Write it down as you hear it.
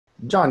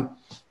John,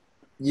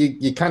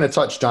 you kind of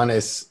touched on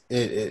this.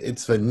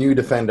 It's for new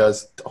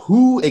defenders.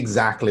 Who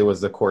exactly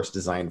was the course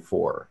designed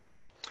for?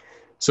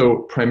 So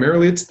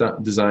primarily it's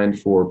designed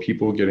for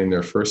people getting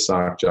their first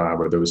SOC job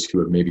or those who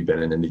have maybe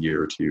been in a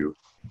year or two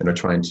and are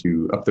trying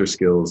to up their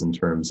skills in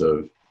terms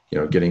of,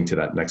 getting to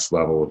that next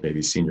level of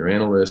maybe senior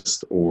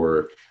analyst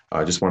or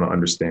just want to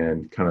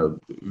understand kind of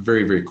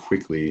very, very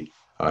quickly,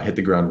 hit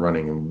the ground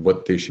running and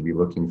what they should be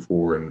looking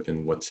for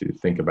and what to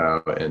think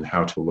about and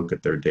how to look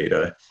at their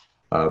data.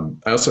 I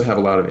also have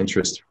a lot of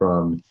interest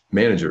from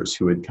managers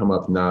who had come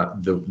up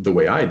not the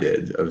way I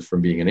did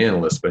from being an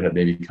analyst, but had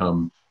maybe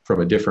come from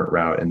a different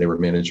route and they were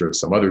manager of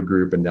some other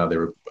group and now they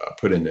were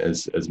put in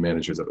as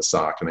managers of a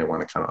SOC and they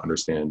want to kind of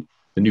understand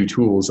the new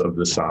tools of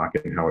the SOC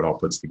and how it all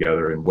puts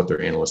together and what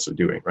their analysts are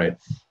doing, right?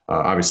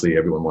 Obviously,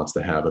 everyone wants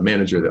to have a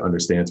manager that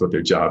understands what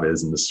their job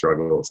is and the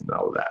struggles and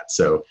all of that.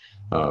 So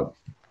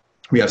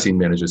we have seen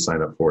managers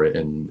sign up for it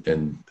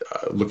and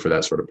look for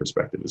that sort of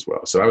perspective as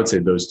well. So I would say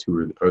those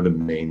two are the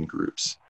main groups.